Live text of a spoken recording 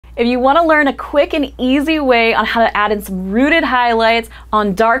If you want to learn a quick and easy way on how to add in some rooted highlights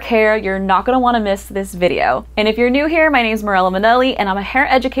on dark hair, you're not going to want to miss this video. And if you're new here, my name is Mirella Manelli and I'm a hair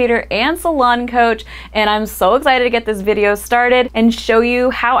educator and salon coach, and I'm so excited to get this video started and show you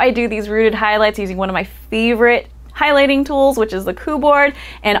how I do these rooted highlights using one of my favorite highlighting tools, which is the Cooboard,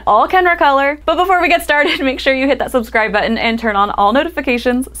 and all Kenra color. But before we get started, make sure you hit that subscribe button and turn on all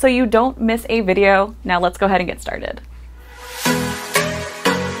notifications so you don't miss a video. Now let's go ahead and get started.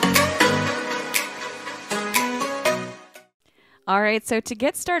 All right, so to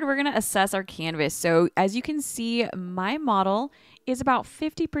get started, we're gonna assess our canvas. So as you can see, my model is about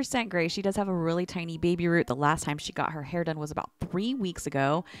 50% gray. She does have a really tiny baby root. The last time she got her hair done was about 3 weeks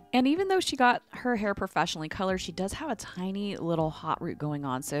ago. And even though she got her hair professionally colored, she does have a tiny little hot root going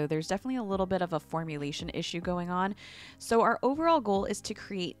on. So there's definitely a little bit of a formulation issue going on. So our overall goal is to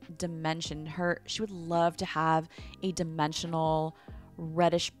create dimension. She would love to have a dimensional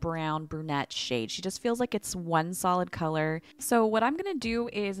reddish brown brunette shade. She just feels like it's one solid color. So what I'm going to do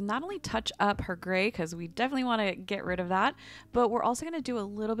is not only touch up her gray, because we definitely want to get rid of that, but we're also going to do a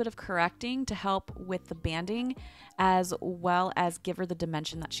little bit of correcting to help with the banding, as well as give her the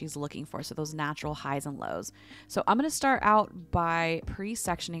dimension that she's looking for, so those natural highs and lows. So I'm going to start out by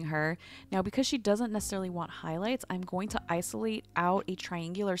pre-sectioning her. Now, because she doesn't necessarily want highlights, I'm going to isolate out a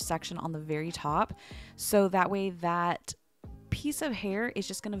triangular section on the very top, so that way that piece of hair is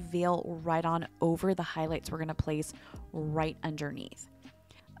just going to veil right on over the highlights we're going to place right underneath.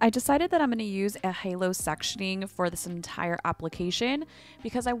 I decided that I'm going to use a halo sectioning for this entire application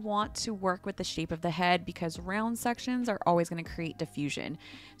because I want to work with the shape of the head, because round sections are always going to create diffusion.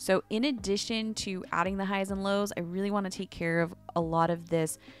 So in addition to adding the highs and lows, I really want to take care of a lot of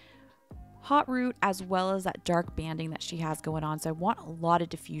this hot root as well as that dark banding that she has going on. So I want a lot of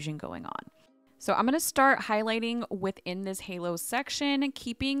diffusion going on. So I'm going to start highlighting within this halo section,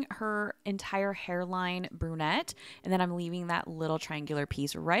 keeping her entire hairline brunette, and then I'm leaving that little triangular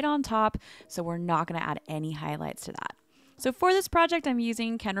piece right on top, so we're not going to add any highlights to that. So for this project, I'm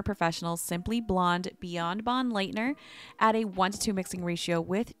using Kenra Professional's Simply Blonde Beyond Bond Lightener at a 1:2 mixing ratio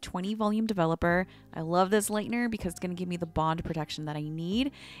with 20 volume developer. I love this lightener because it's going to give me the bond protection that I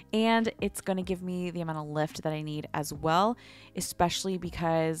need, and it's going to give me the amount of lift that I need as well, especially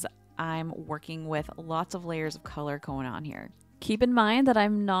because I'm working with lots of layers of color going on here. Keep in mind that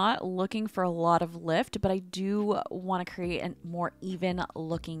I'm not looking for a lot of lift, but I do want to create a more even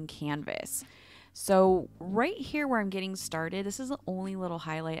looking canvas. So right here where I'm getting started, this is the only little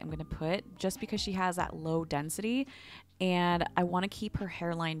highlight I'm going to put just because she has that low density and I want to keep her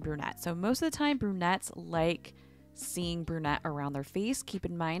hairline brunette. So most of the time brunettes like seeing brunette around their face. Keep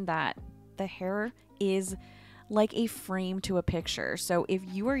in mind that the hair is like a frame to a picture. So if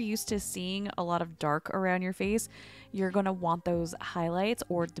you are used to seeing a lot of dark around your face, you're going to want those highlights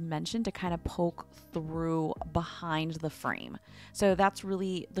or dimension to kind of poke through behind the frame. So that's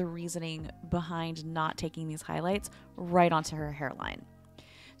really the reasoning behind not taking these highlights right onto her hairline.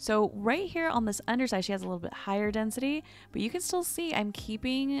 So right here on this underside, she has a little bit higher density, but you can still see I'm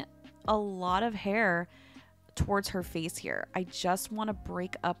keeping a lot of hair towards her face here. I just want to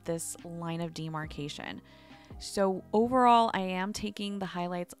break up this line of demarcation. So overall, I am taking the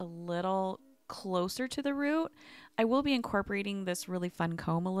highlights a little closer to the root. I will be incorporating this really fun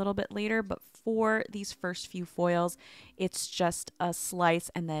comb a little bit later, but for these first few foils, it's just a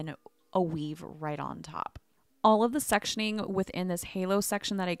slice and then a weave right on top. All of the sectioning within this halo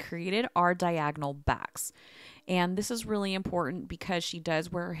section that I created are diagonal backs. And this is really important because she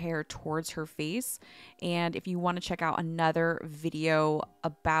does wear her hair towards her face. And if you want to check out another video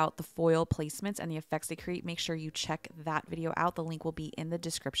about the foil placements and the effects they create, make sure you check that video out. The link will be in the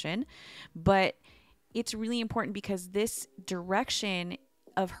description. But it's really important because this direction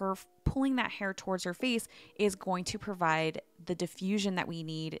of her pulling that hair towards her face is going to provide the diffusion that we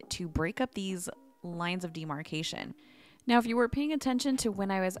need to break up these lines of demarcation. Now, if you were paying attention to when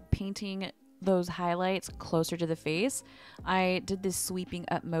I was painting those highlights closer to the face, I did this sweeping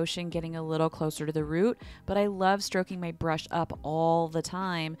up motion, getting a little closer to the root, but I love stroking my brush up all the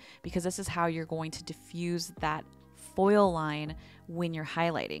time because this is how you're going to diffuse that foil line when you're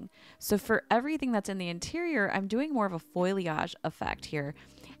highlighting. So for everything that's in the interior, I'm doing more of a foliage effect here.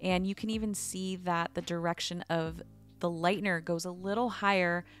 And you can even see that the direction of the lightener goes a little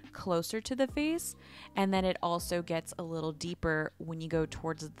higher closer to the face, and then it also gets a little deeper when you go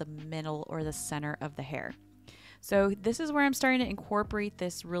towards the middle or the center of the hair. So this is where I'm starting to incorporate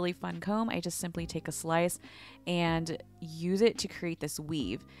this really fun comb. I just simply take a slice and use it to create this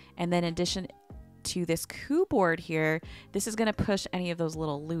weave. And then in addition to this Cooboard here, this is going to push any of those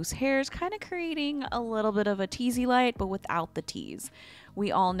little loose hairs, kind of creating a little bit of a teasy light, but without the tease.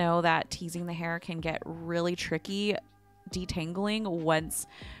 We all know that teasing the hair can get really tricky detangling once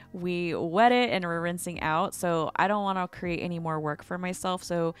we wet it and we're rinsing out. So I don't want to create any more work for myself.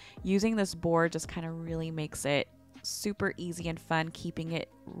 So using this board just kind of really makes it super easy and fun, keeping it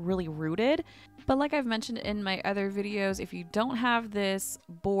really rooted. But like I've mentioned in my other videos, if you don't have this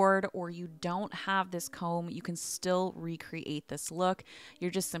board or you don't have this comb, you can still recreate this look.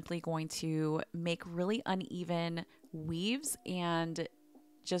 You're just simply going to make really uneven weaves and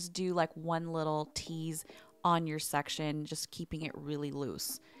just do like one little tease on your section, just keeping it really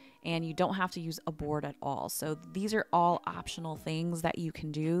loose. And you don't have to use a board at all. So these are all optional things that you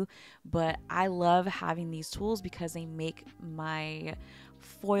can do, but I love having these tools because they make my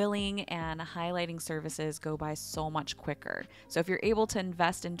foiling and highlighting services go by so much quicker. So if you're able to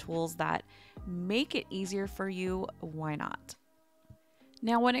invest in tools that make it easier for you, why not?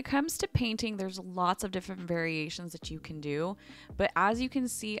 Now, when it comes to painting, there's lots of different variations that you can do, but as you can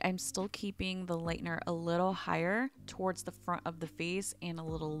see, I'm still keeping the lightener a little higher towards the front of the face and a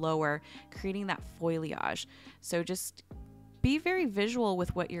little lower, creating that foliage. So just be very visual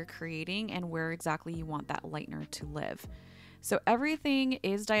with what you're creating and where exactly you want that lightener to live. So everything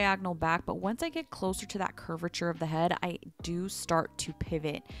is diagonal back, but once I get closer to that curvature of the head, I do start to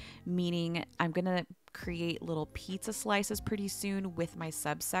pivot, meaning I'm gonna create little pizza slices pretty soon with my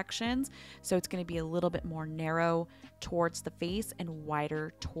subsections. So it's going to be a little bit more narrow towards the face and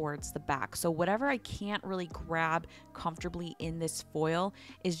wider towards the back. So whatever I can't really grab comfortably in this foil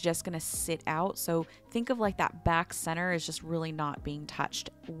is just going to sit out. So think of like that back center is just really not being touched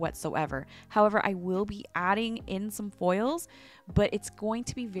whatsoever. However, I will be adding in some foils, but it's going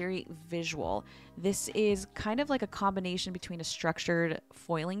to be very visual. This is kind of like a combination between a structured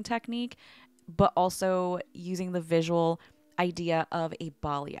foiling technique but also using the visual idea of a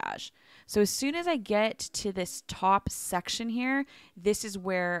balayage. So as soon as I get to this top section here, this is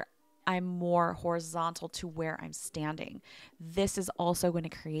where I'm more horizontal to where I'm standing. This is also going to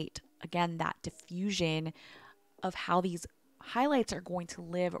create, again, that diffusion of how these highlights are going to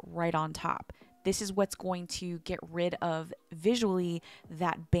live right on top. This is what's going to get rid of visually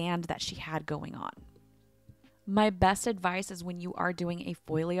that band that she had going on. My best advice is when you are doing a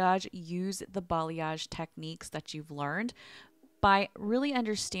foliage, use the balayage techniques that you've learned by really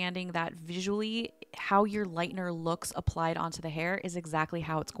understanding that visually how your lightener looks applied onto the hair is exactly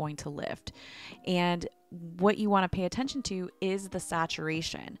how it's going to lift. And what you want to pay attention to is the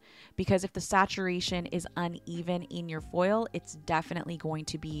saturation, because if the saturation is uneven in your foil, it's definitely going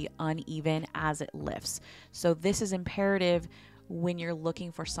to be uneven as it lifts. So this is imperative when you're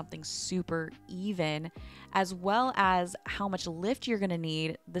looking for something super even, as well as how much lift you're going to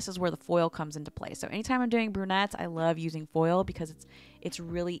need. This is where the foil comes into play. So anytime I'm doing brunettes, I love using foil because it's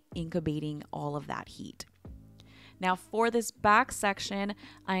really incubating all of that heat. Now for this back section,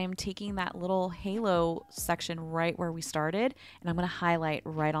 I am taking that little halo section right where we started, and I'm going to highlight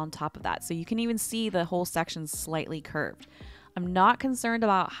right on top of that. So you can even see the whole section slightly curved. I'm not concerned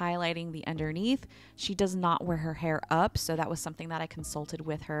about highlighting the underneath. She does not wear her hair up, so that was something that I consulted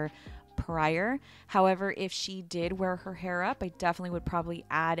with her prior. However, if she did wear her hair up, I definitely would probably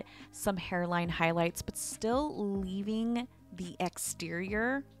add some hairline highlights, but still leaving the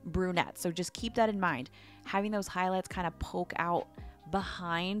exterior brunette. So just keep that in mind. Having those highlights kind of poke out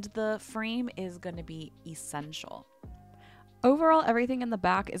behind the frame is going to be essential. Overall, everything in the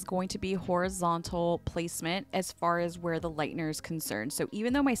back is going to be horizontal placement as far as where the lightener is concerned. So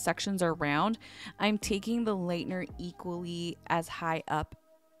even though my sections are round, I'm taking the lightener equally as high up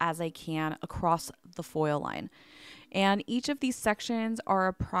as I can across the foil line. And each of these sections are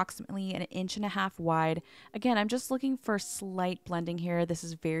approximately 1.5 inches wide. Again, I'm just looking for slight blending here. This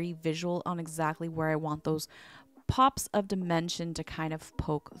is very visual on exactly where I want those pops of dimension to kind of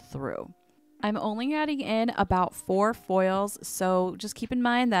poke through. I'm only adding in about 4 foils, so just keep in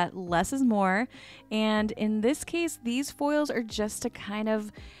mind that less is more. And in this case, these foils are just to kind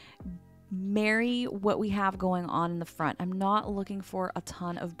of marry what we have going on in the front. I'm not looking for a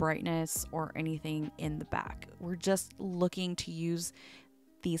ton of brightness or anything in the back. We're just looking to use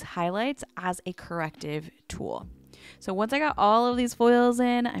these highlights as a corrective tool. So once I got all of these foils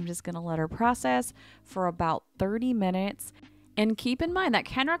in, I'm just gonna let her process for about 30 minutes. And keep in mind that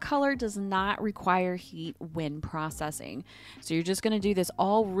Kenra color does not require heat when processing. So you're just going to do this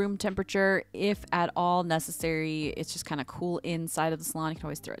all room temperature if at all necessary. It's just kind of cool inside of the salon. You can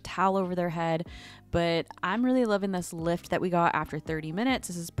always throw a towel over their head. But I'm really loving this lift that we got after 30 minutes.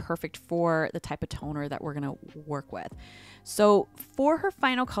 This is perfect for the type of toner that we're going to work with. So for her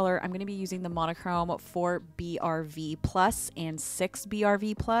final color, I'm going to be using the Monochrome 4 BRV Plus and 6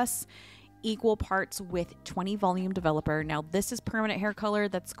 BRV Plus. Equal parts with 20 volume developer. Now this is permanent hair color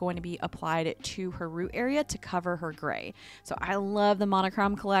that's going to be applied to her root area to cover her gray. So I love the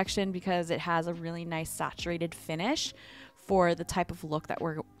Monochrome collection because it has a really nice saturated finish for the type of look that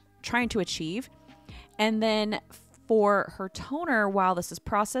we're trying to achieve. And then for her toner, while this is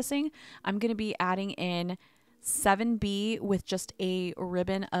processing, I'm going to be adding in 7B with just a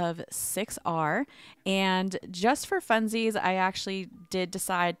ribbon of 6R. And just for funsies, I actually did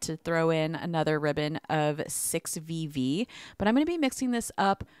decide to throw in another ribbon of 6VV, but I'm going to be mixing this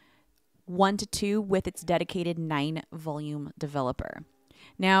up 1 to 2 with its dedicated 9 volume developer.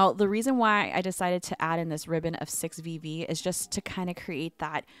 Now, the reason why I decided to add in this ribbon of 6VV is just to kind of create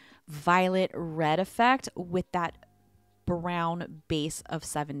that violet red effect with that brown base of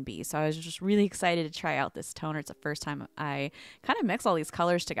 7B. So I was just really excited to try out this toner. It's the first time I kind of mix all these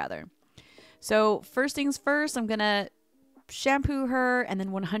colors together. So first things first, I'm going to shampoo her and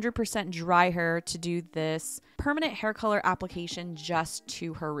then 100% dry her to do this permanent hair color application just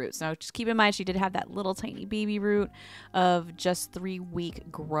to her roots. Now just keep in mind she did have that little tiny baby root of just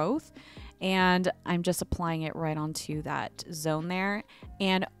 3-week growth, and I'm just applying it right onto that zone there.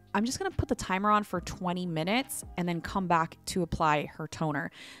 And I'm just going to put the timer on for 20 minutes and then come back to apply her toner.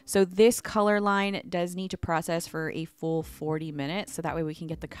 So this color line does need to process for a full 40 minutes, so that way we can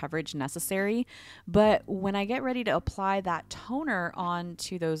get the coverage necessary. But when I get ready to apply that toner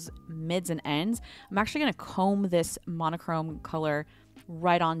onto those mids and ends, I'm actually going to comb this monochrome color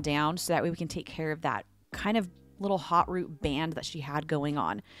right on down so that way we can take care of that kind of little hot root band that she had going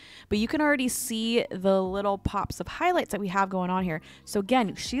on. But you can already see the little pops of highlights that we have going on here. So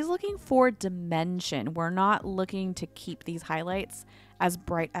again, she's looking for dimension. We're not looking to keep these highlights as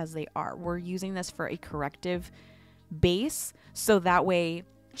bright as they are. We're using this for a corrective base, so that way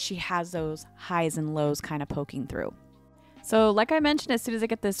she has those highs and lows kind of poking through. So like I mentioned, as soon as I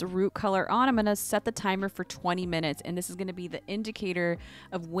get this root color on, I'm going to set the timer for 20 minutes. And this is going to be the indicator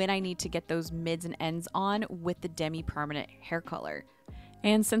of when I need to get those mids and ends on with the Demi permanent hair color.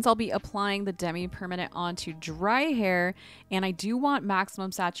 And since I'll be applying the Demi permanent onto dry hair, and I do want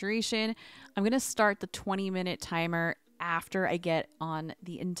maximum saturation, I'm going to start the 20-minute timer after I get on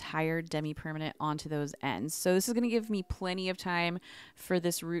the entire Demi permanent onto those ends. So this is going to give me plenty of time for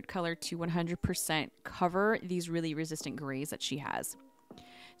this root color to 100% cover these really resistant grays that she has.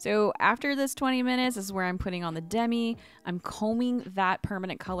 So after this 20 minutes, this is where I'm putting on the Demi. I'm combing that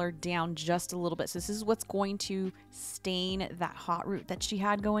permanent color down just a little bit. So this is what's going to stain that hot root that she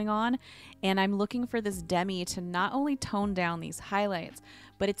had going on. And I'm looking for this Demi to not only tone down these highlights,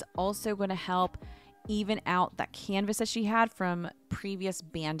 but it's also going to help even out that canvas that she had from previous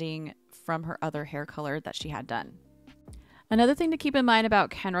banding from her other hair color that she had done. Another thing to keep in mind about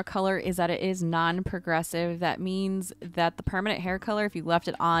Kenra color is that it is non-progressive. That means that the permanent hair color, if you left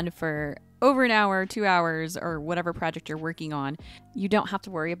it on for over an hour, 2 hours, or whatever project you're working on, you don't have to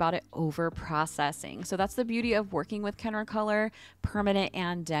worry about it over processing. So that's the beauty of working with Kenra color, permanent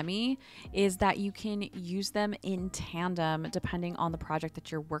and Demi, is that you can use them in tandem depending on the project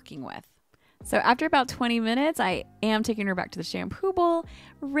that you're working with. So after about 20 minutes, I am taking her back to the shampoo bowl,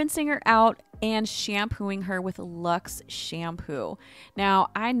 rinsing her out, and shampooing her with Luxe shampoo.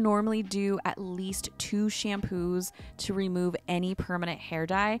 Now, I normally do at least 2 shampoos to remove any permanent hair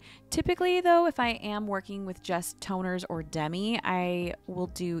dye. Typically, though, if I am working with just toners or Demi, I will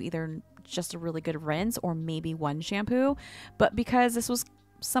do either just a really good rinse or maybe 1 shampoo. But because this was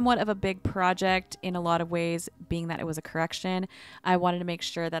somewhat of a big project in a lot of ways, being that it was a correction, I wanted to make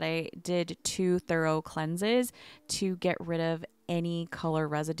sure that I did 2 thorough cleanses to get rid of any color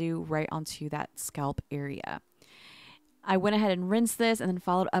residue right onto that scalp area. I went ahead and rinsed this and then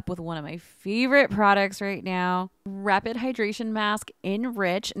followed up with one of my favorite products right now, Rapid Hydration Mask in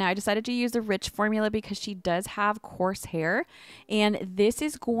Rich. Now I decided to use the Rich formula because she does have coarse hair, and this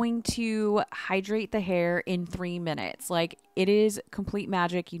is going to hydrate the hair in 3 minutes. Like, it is complete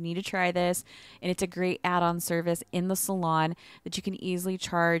magic. You need to try this, and it's a great add-on service in the salon that you can easily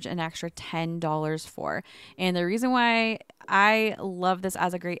charge an extra $10 for. And the reason why I love this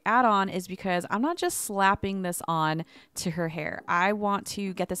as a great add-on is because I'm not just slapping this on to her hair. I want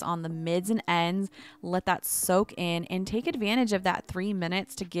to get this on the mids and ends, let that soak soak in and take advantage of that 3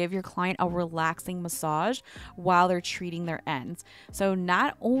 minutes to give your client a relaxing massage while they're treating their ends. So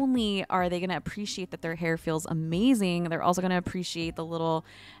not only are they going to appreciate that their hair feels amazing, they're also going to appreciate the little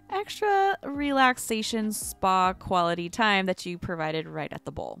extra relaxation spa quality time that you provided right at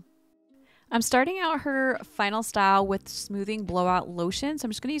the bowl. I'm starting out her final style with smoothing blowout lotion. So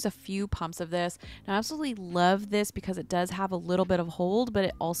I'm just going to use a few pumps of this. Now, I absolutely love this because it does have a little bit of hold, but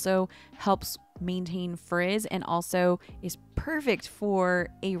it also helps maintain frizz and also is perfect for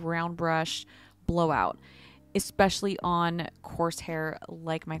a round brush blowout, especially on coarse hair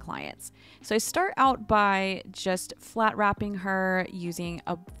like my clients. So I start out by just flat wrapping her using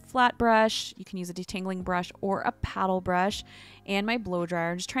a flat brush. You can use a detangling brush or a paddle brush and my blow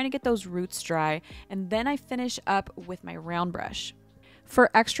dryer. I'm just trying to get those roots dry. And then I finish up with my round brush. For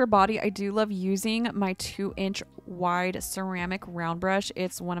extra body, I do love using my 2-inch wide ceramic round brush.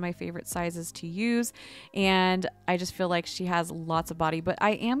 It's one of my favorite sizes to use, and I just feel like she has lots of body, but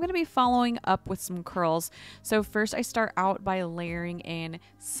I am going to be following up with some curls. So first I start out by layering in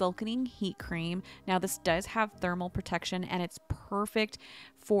silkening heat cream. Now this does have thermal protection and it's perfect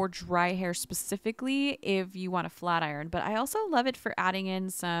for dry hair, specifically if you want a flat iron, but I also love it for adding in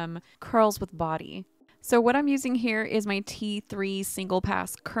some curls with body. So what I'm using here is my T3 single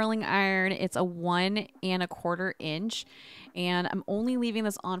pass curling iron. It's a 1 1/4 inch, and I'm only leaving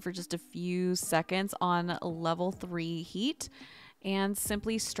this on for just a few seconds on level 3 heat and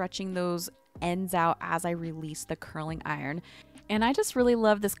simply stretching those ends out as I release the curling iron. And I just really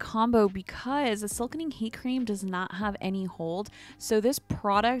love this combo because the silkening heat cream does not have any hold. So this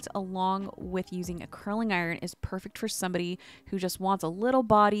product, along with using a curling iron, is perfect for somebody who just wants a little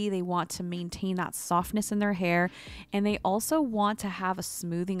body. They want to maintain that softness in their hair, and they also want to have a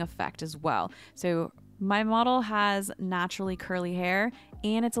smoothing effect as well. So my model has naturally curly hair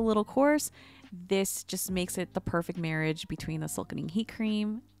and it's a little coarse. This just makes it the perfect marriage between the silkening heat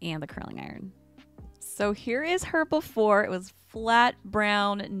cream and the curling iron. So here is her before. It was flat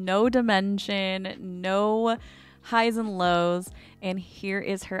brown, no dimension, no highs and lows. And here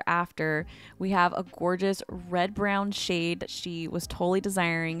is her after. We have a gorgeous red brown shade that she was totally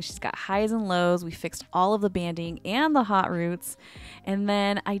desiring. She's got highs and lows. We fixed all of the banding and the hot roots. And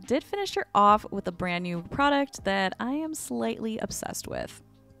then I did finish her off with a brand new product that I am slightly obsessed with.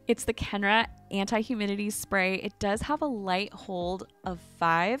 It's the Kenra anti-humidity spray. It does have a light hold of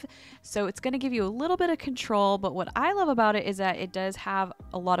 5, so it's going to give you a little bit of control, but what I love about it is that it does have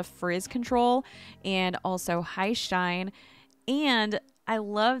a lot of frizz control and also high shine, and I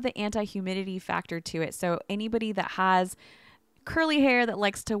love the anti-humidity factor to it. So anybody that has curly hair that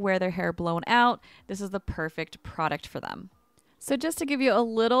likes to wear their hair blown out, this is the perfect product for them. So just to give you a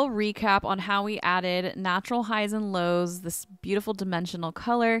little recap on how we added natural highs and lows, this beautiful dimensional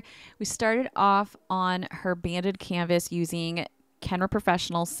color, we started off on her banded canvas using Kenra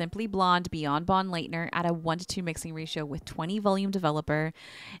Professional Simply Blonde Beyond Bond Lightener at a 1:2 mixing ratio with 20 volume developer,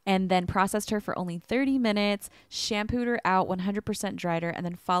 and then processed her for only 30 minutes, shampooed her out, 100% dried her, and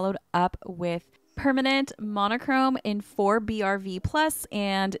then followed up with permanent monochrome in 4 BRV plus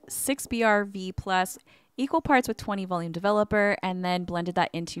and 6 BRV plus, equal parts with 20 volume developer, and then blended that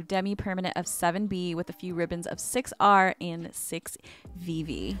into Demi permanent of 7B with a few ribbons of 6R and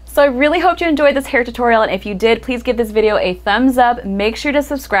 6VV. So I really hope you enjoyed this hair tutorial, and if you did, please give this video a thumbs up. Make sure to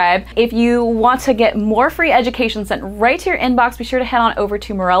subscribe. If you want to get more free education sent right to your inbox, be sure to head on over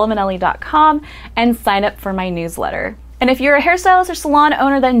to MirellaManelli.com and sign up for my newsletter. And if you're a hairstylist or salon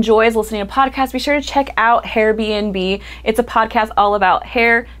owner that enjoys listening to podcasts, be sure to check out Hair B&B. It's a podcast all about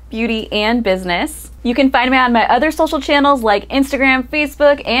hair, beauty, and business. You can find me on my other social channels like Instagram,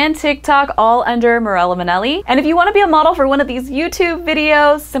 Facebook, and TikTok, all under Mirella Manelli. And if you want to be a model for one of these YouTube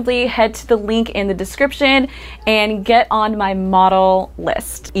videos, simply head to the link in the description and get on my model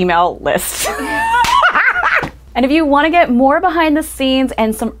list, email list. And if you want to get more behind the scenes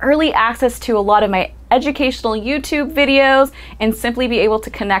and some early access to a lot of my educational YouTube videos and simply be able to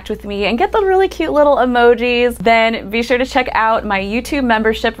connect with me and get the really cute little emojis, then be sure to check out my YouTube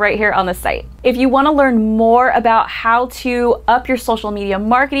membership right here on the site. If you want to learn more about how to up your social media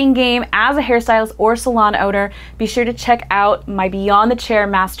marketing game as a hairstylist or salon owner, be sure to check out my Beyond the Chair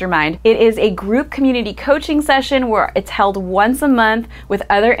Mastermind. It is a group community coaching session where it's held once a month with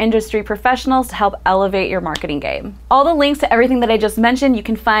other industry professionals to help elevate your marketing game. All the links to everything that I just mentioned you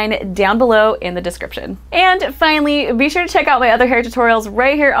can find down below in the description. And finally, be sure to check out my other hair tutorials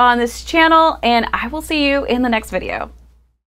right here on this channel, and I will see you in the next video.